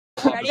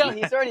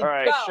Ready? He's already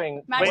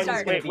pushing.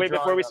 Wait,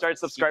 before we start,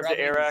 subscribe to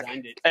AirRack's.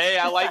 Hey,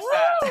 I like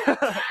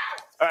that.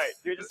 All right,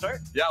 do we just start?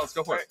 Yeah, let's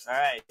go for it. All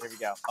right, here we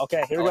go.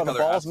 Okay, here we go. The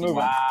ball's moving.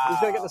 Wow. Who's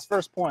going to get this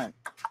first point?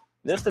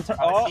 This to turn.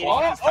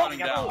 He's counting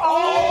down.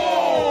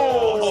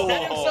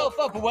 Set himself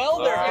up well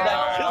there for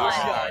that kill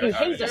shot. You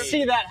hate to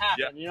see that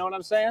happen. You know what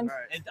I'm saying?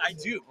 And I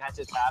do. That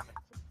just happened.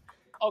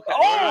 Okay.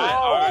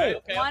 All right.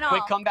 Okay.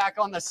 Quick comeback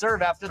on the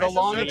serve after the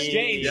long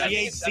exchange.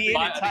 ZHC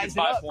and it ties it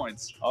up. 5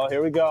 points. Oh,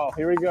 here we go.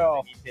 Here we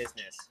go.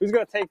 Business. Who's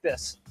going to take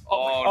this?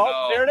 Oh,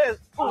 no. There it is.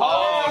 Oh,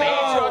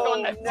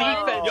 on the no.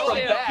 defense Yo, from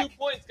they have back. 2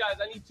 points, guys.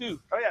 I need 2.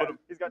 Oh, yeah.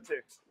 He's got 2.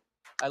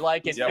 I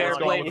like it. Yeah, Fair we're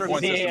going play with from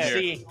point system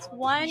ZHC. It's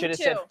 1, Should have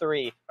 2. said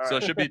 3. So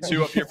it should be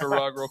 2 up here for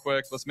Rug real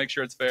quick. Let's make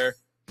sure it's fair.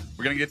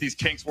 We're going to get these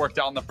kinks worked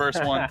out in the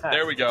first one.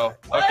 There we go.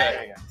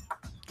 Okay.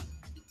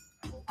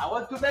 I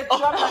want to make sure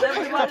that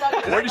everyone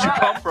Where did you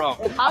come from?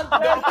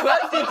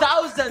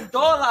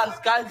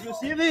 $120,000, guys. You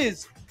see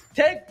this?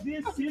 Take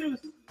this serious.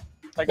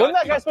 Wasn't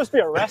that guy supposed to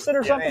be arrested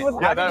or something?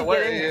 Yeah, that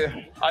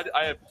way.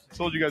 I have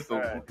told you guys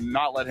to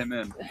not let him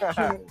in.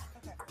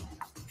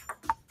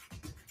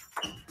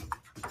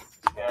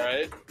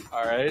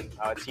 All right.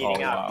 Oh, it's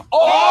heating up.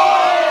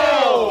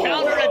 Oh!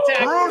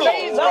 Counterattack. Brutal.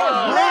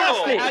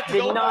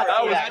 That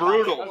was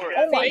brutal.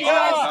 Oh my Faze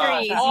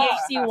God. has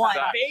 3. ZHC 1.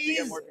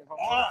 Faze.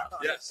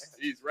 Yes,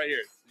 he's right here.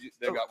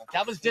 They got one.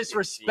 That was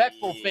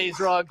disrespectful, Faze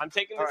Rug. I'm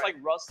taking this like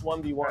Rust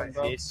 1v1,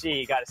 bro.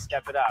 ZHC, you got to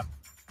step it up.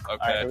 All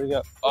right, here Okay. we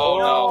go. Oh,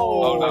 no.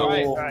 Oh, no.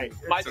 All right.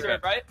 My It's serve, okay.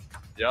 right?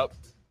 Yep.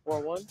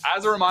 4-1.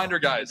 As a reminder,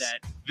 guys,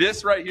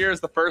 this right here is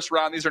the first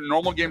round. These are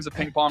normal games of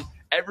ping pong.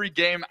 Every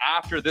game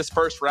after this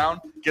first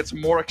round gets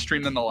more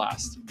extreme than the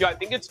last. Yo, I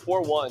think it's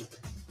 4-1.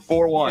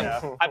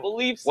 4-1. I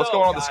believe so. What's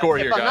going on with the score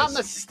here, If I'm not guys?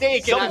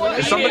 mistaken,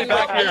 Is somebody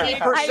back here?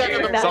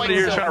 80% of the Somebody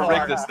here points trying to so rig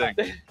far. this thing.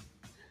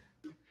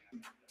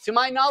 To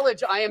my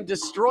knowledge, I am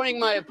destroying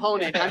my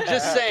opponent. I'm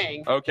just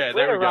saying. Okay, Way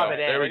there to we go. rub it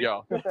in. There we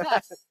go.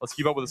 Let's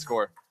keep up with the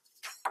score.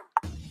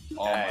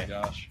 Oh my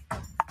gosh.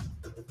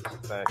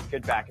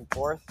 Good back and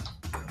forth.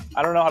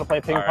 I don't know how to play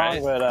ping All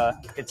right. pong,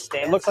 but Good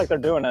stance. it looks like they're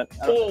doing it.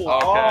 Okay. ZHC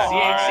All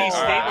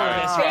stable in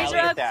this Faze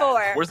round. Rug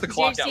 4. Where's the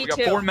clock at? We got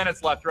ZHC 4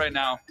 minutes left right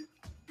now.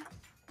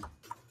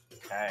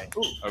 Okay.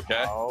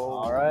 Okay.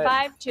 Oh, All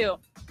right. 5-2.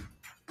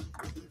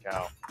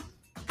 go.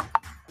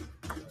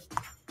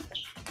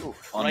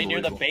 Right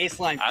near the Unbelievable.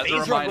 baseline. As a Faze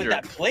Rug reminder, with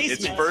that placement.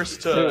 it's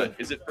first to.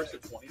 Is it first to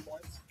 20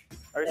 points?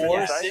 or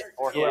Whoever, yeah,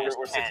 or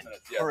 6 10.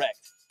 minutes. Yeah. Correct.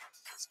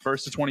 It's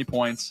first to 20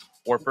 points,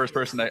 or first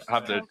person to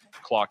have the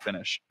clock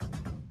finish.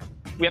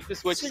 We have to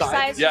switch Switch sides.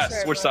 sides.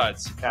 Yes, switch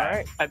sides. All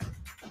right.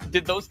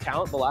 Did those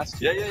count, the last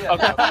 2? Yeah.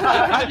 Okay.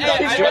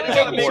 He's trying to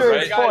get Sure,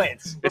 right? it's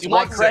points. It's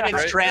My 1-6, credits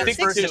right?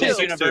 transfer to 6-2. this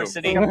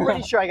university. I'm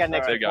pretty sure I got an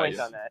extra They got points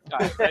you. on that.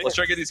 Let's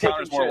try to get these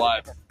counters more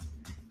live.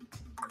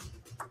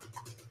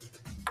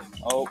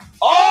 Oh.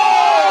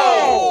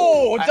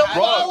 Oh!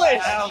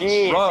 Demolished!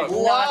 Jeez. Rug.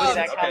 Love Listen,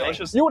 that okay, let's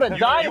just. You would have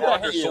died if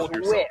that hit undersold you.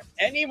 yourself.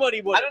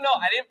 Anybody would. I don't know.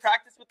 I didn't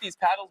practice with these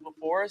paddles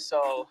before,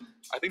 so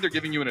I think they're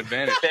giving you an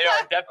advantage. they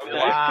are definitely.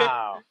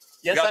 Wow. We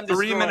Yes, got I'm 3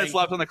 destroying. minutes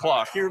left on the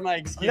clock. Here are my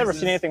excuses. I've never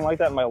seen anything like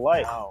that in my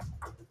life. Wow.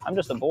 I'm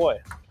just a boy.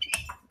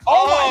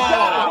 Oh my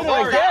God,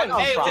 Lord. again.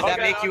 Hey, Okay, did that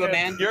make you a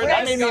man? You're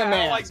That nice made me a guy. I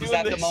man. like Is doing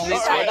that the this. moment? All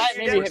That right.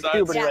 made me hit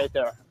puberty right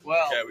there.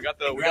 Well, Okay, we got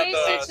the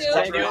Faze 2.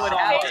 Thank you.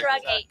 Faze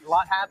Rug 8. A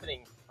lot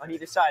happening on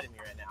either side of me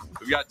right now.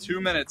 We got 2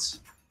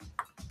 minutes.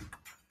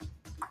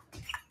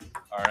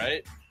 All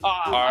right.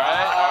 Ah. All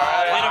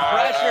right. Bit of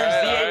pressure.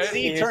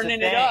 ZHC Here's turning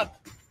the it thing. up.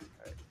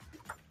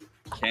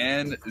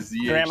 Can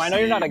ZHC Graham, I know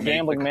you're not a make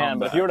gambling the man,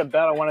 but if you were to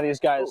bet on one of these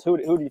guys, who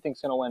do you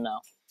think's gonna win now?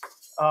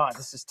 Oh,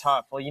 this is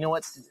tough. Well, you know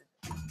what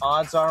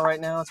odds are right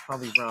now? It's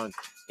probably Rug.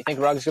 You think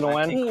Rug's gonna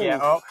win? Yeah.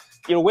 Oh,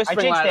 You're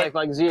whispering I jinxed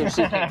like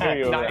ZHC can't hear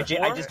you. no, over I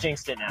there. just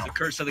jinxed it now. The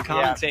curse of the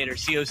commentator,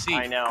 COC.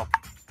 I know.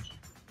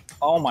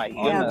 Oh my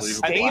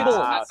goodness. Unbelievable. I think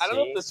Wow, I don't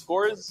know see? if the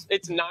score is.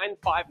 It's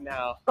 9-5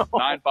 now.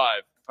 9-5.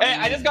 Hey,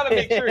 I just gotta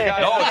make sure,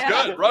 guys. No,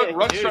 it's good.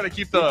 Rug's trying to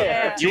keep the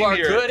Yeah. team You are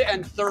here. good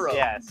and thorough.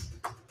 Yes.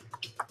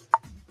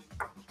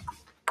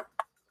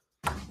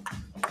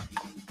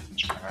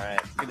 All right.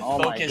 Oh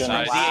my Focus from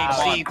goodness.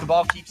 ZHC. The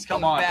ball keeps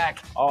coming on. back.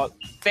 Oh,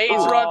 Faze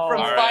Rug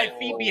from all 5 right.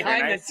 feet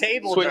behind the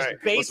table. Switch. Just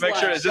Let's make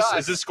sure. baseline Is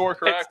shots. this score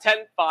correct? It's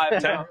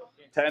 10-5 now.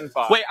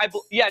 10-5. Wait,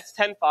 yeah, it's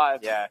 10-5.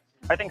 Yeah.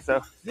 I think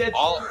so.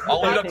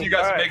 I'll leave it up to you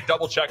guys to make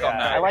double check on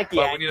that. I like the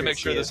but we need to make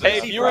sure this is. Hey,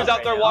 viewers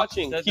out there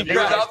watching, keep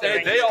Viewers track. out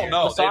there, they all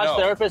know. They Massage know.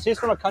 therapist. He's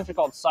from a country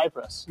called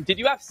Cyprus. Did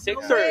you have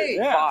 6 or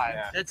Yeah. 5?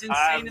 That's I insane.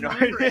 have in no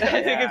the idea.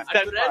 I think it's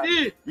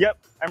 10-5. Yep,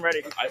 I'm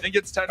ready. I think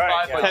it's 10-5, All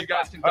right, but yeah. you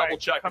guys can 10-5. double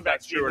check if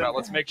that's true or not.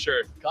 Let's make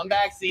sure.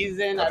 Comeback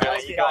season. I Okay,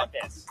 like you it. got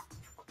this.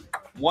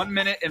 1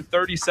 minute and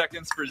 30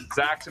 seconds for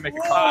Zach to make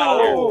a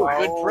comeback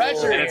here. Good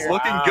pressure. And it's here.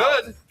 looking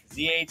good.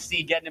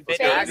 ZHC getting a bit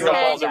Faze Infinity ten,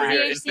 balls over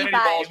here. ZHC Infinity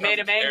 5. balls You made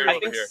him from angry. Aaron I over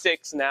think here.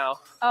 6 now.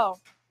 Oh.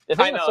 The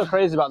thing I that's know. so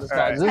crazy about this,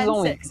 guys, this is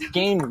only 10-6.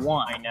 game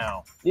 1. I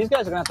know. These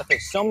guys are going to have to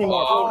face so many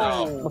more Oh.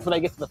 opponents before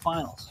they get to the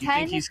finals. Do you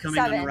think he's coming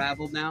 10-7.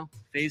 unraveled now?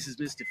 Faze has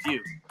missed a few.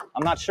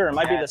 I'm not sure. It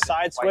might be Yeah, the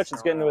side twice switch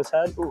that's getting to his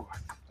head.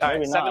 All right,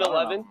 Maybe not, I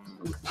don't 7-Eleven.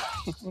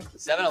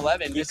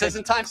 7-Eleven. This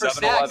isn't time for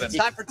 7-Eleven. snacks. It's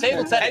time for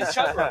table tennis.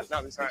 No,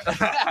 I'm sorry. You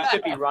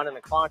could be running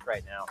the clock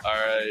right now. All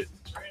right.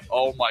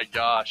 Oh my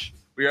gosh.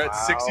 We are at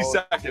 60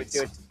 Wow.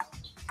 seconds.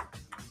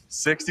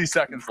 60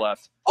 seconds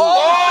left.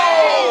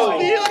 Oh,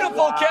 beautiful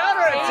Wow.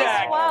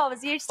 counterattack. 12.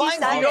 ZHC Finds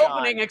the 7.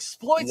 opening,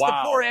 exploits the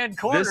forehand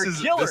corner. Killer.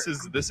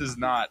 This is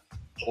not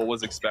what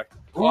was expected.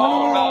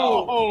 Oh,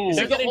 no.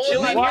 They're getting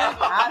chilly What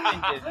here.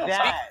 happened to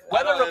that?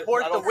 Weather I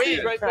report, the don't see wave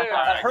it. right there.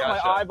 That hurt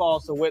Gotcha. my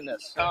eyeballs to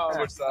witness.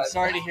 Switch sides.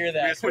 Sorry to hear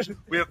that.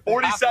 We have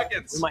 40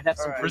 seconds We might have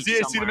some for beef ZHC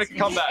to somewhere. make a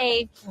comeback.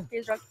 A.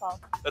 Here's rug 12.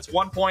 That's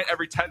 1 point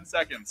every 10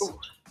 seconds.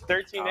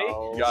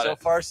 13-8. You got So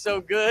it. far, so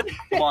good.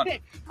 Come on.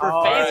 For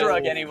Oh. Faze All right.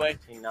 rug, anyway.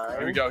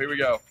 Here we go. Here we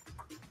go.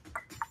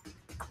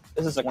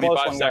 This is a close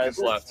 25 one, seconds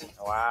guys. left.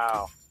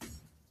 Wow.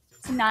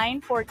 It's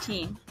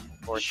 9-14.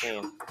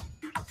 14.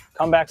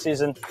 Comeback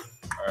season.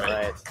 All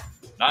right. Right.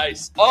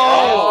 Nice.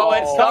 Oh,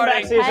 it's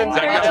Comeback starting. season. Ten,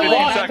 Seconds, 13.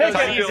 15 seconds.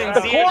 How you feeling?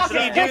 The clock is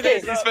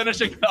ticking. He's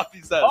finishing up,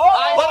 he said.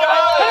 Oh, Look at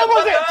hit him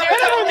with it.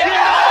 Hit him with it.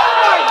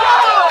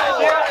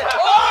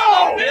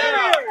 Oh,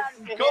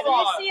 yeah. Come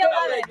on. ZHC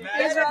 11.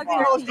 Here's rug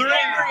Most 13.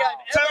 angry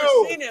I've ever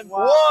 2, seen him.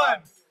 1.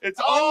 It's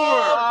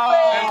over.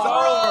 It's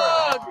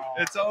over.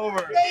 It's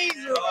over.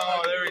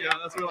 Oh, there we go.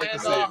 That's what we like to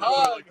And see. the That's what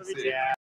we like to hug. see.